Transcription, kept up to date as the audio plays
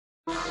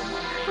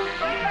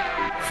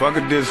Fuck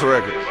a diss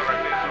record.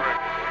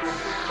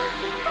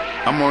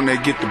 I'm on that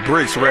Get the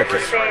Bricks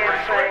record.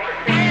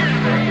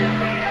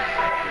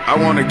 I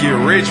wanna get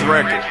rich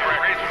record.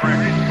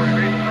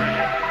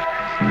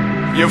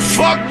 You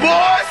fuck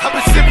boys! I've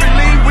been sipping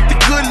lean with the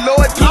good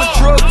Lord, doing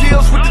drug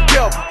deals with the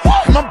devil.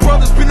 My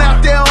brother's been out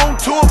there on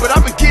tour, but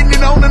I've been getting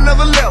it on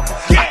another level.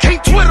 I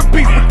can't Twitter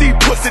beef with these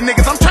pussy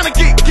niggas, I'm trying to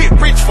get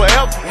rich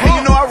forever. And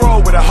you know I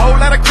roll with a whole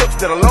lot of clips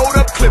that'll load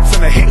up clips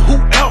and a hit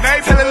who else.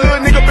 Tell a little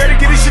nigga better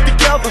get his shit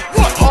together.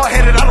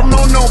 Hard-headed, I don't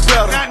know no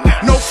better.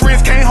 No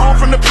friends came home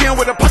from the pen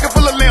with a pocket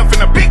full of lymph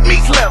and a big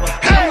meat leather.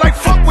 And I'm like,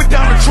 fuck what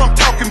Donald Trump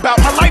talking about.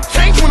 My life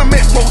changed when I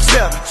met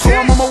Rosetta. So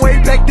I'm on my way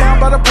back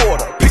down by the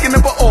border, picking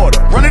up an order,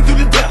 running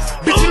through the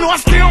dust. Bitch, you know I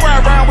still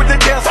ride around with the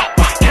death.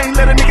 Can't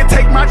let a nigga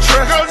take my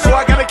trust, so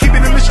I gotta keep it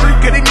in the street.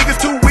 Cause these niggas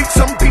too weak,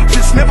 some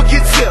beaches never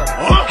get set.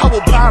 I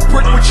will buy a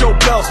brick with your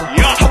bezel,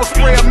 I will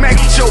spray a Mac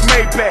with your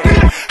Maybach.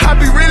 I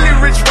be really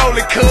rich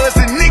rolling cuz,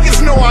 and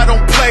niggas know I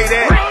don't play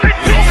that.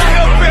 Bitch, I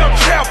help El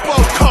Chapo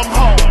come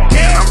home.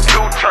 I'm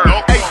too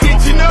turned. Hey, did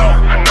you know?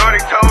 I know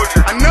they told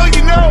you. I know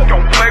you know.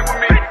 Don't play with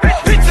me.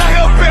 Bitch, I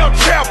help El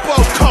Chapo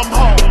come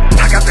home.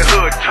 I got the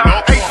hood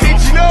turned. Hey,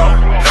 did you know?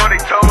 I know they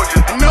told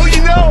you. I know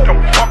you know.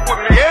 Don't fuck with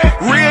me.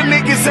 Real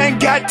niggas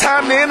ain't got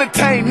time to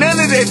entertain none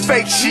of that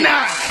fake shit.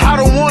 I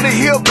don't wanna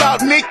hear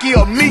about Nicki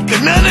or Meek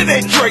or none of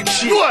that Drake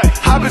shit.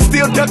 I been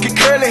still ducking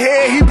curly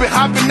hair, he been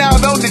hopping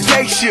out on the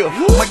day shift.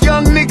 My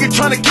young nigga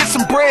tryna get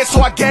some bread,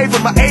 so I gave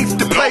him an eighth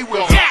to play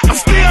with. I'm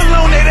still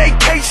on that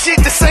AK shit,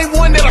 the same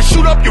one that I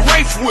shoot up your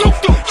Wraith with.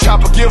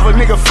 Chopper give a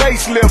nigga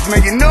facelift,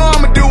 man, you know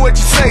I'ma do what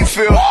you say,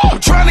 Phil. I'm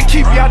tryna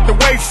keep you out the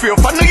way, Phil.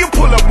 I know you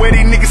pull up where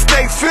these niggas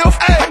stay, Phil.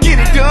 I get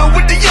it done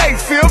with the yay,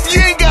 Phil.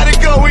 You ain't gotta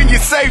go in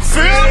your safe,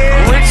 Phil.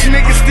 Rich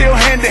niggas still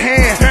hand to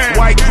hand,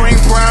 white, green,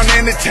 brown,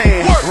 and the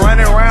tan.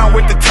 Running around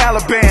with the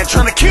Taliban,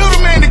 trying to kill the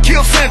man to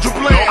kill Sandra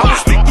Bland. I will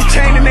stick your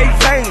chain in they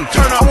vein,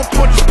 I will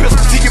punch the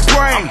pistol to your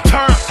brain.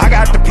 I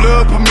got the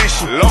blood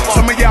permission,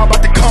 some of y'all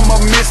about to come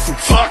up missing.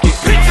 Fuck it,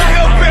 bitch, I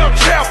help El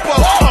Chapo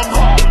come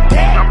home.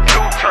 I'm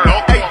too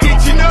turned. Hey, did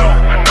you know?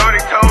 I know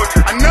they told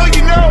you. I know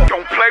you know.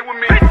 Don't play with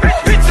me.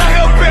 Bitch, I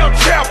help El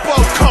Chapo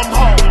come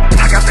home.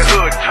 I got the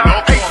hood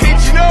turned. Hey, did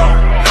you know?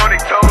 I know they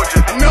told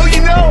you. I know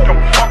you know.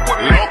 Don't fuck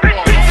with me.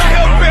 Bitch, I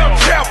help El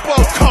Chapo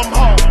come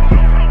home.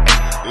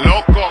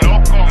 LOCO.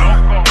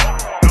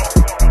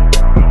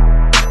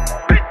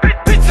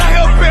 Bitch, I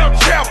help El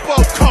Chapo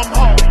come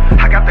home.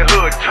 I got the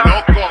hood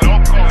turned.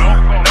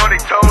 I know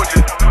they told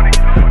you.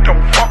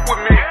 Don't fuck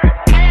with me.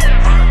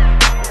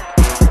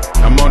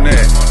 I'm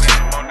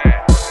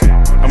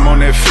on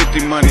that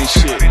 50 money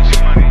shit.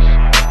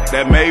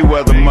 That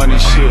Mayweather money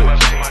shit.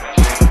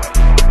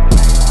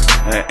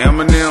 That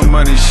Eminem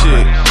money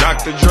shit.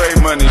 Dr. Dre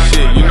money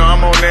shit. You know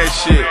I'm on that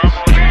shit.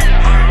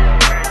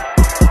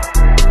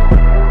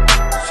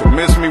 So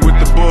miss me with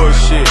the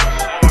bullshit.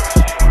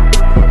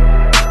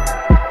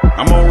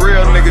 I'm on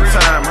real nigga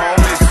time,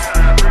 homies.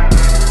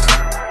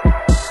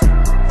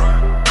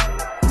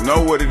 You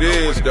know what it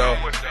is though.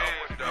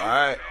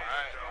 Alright.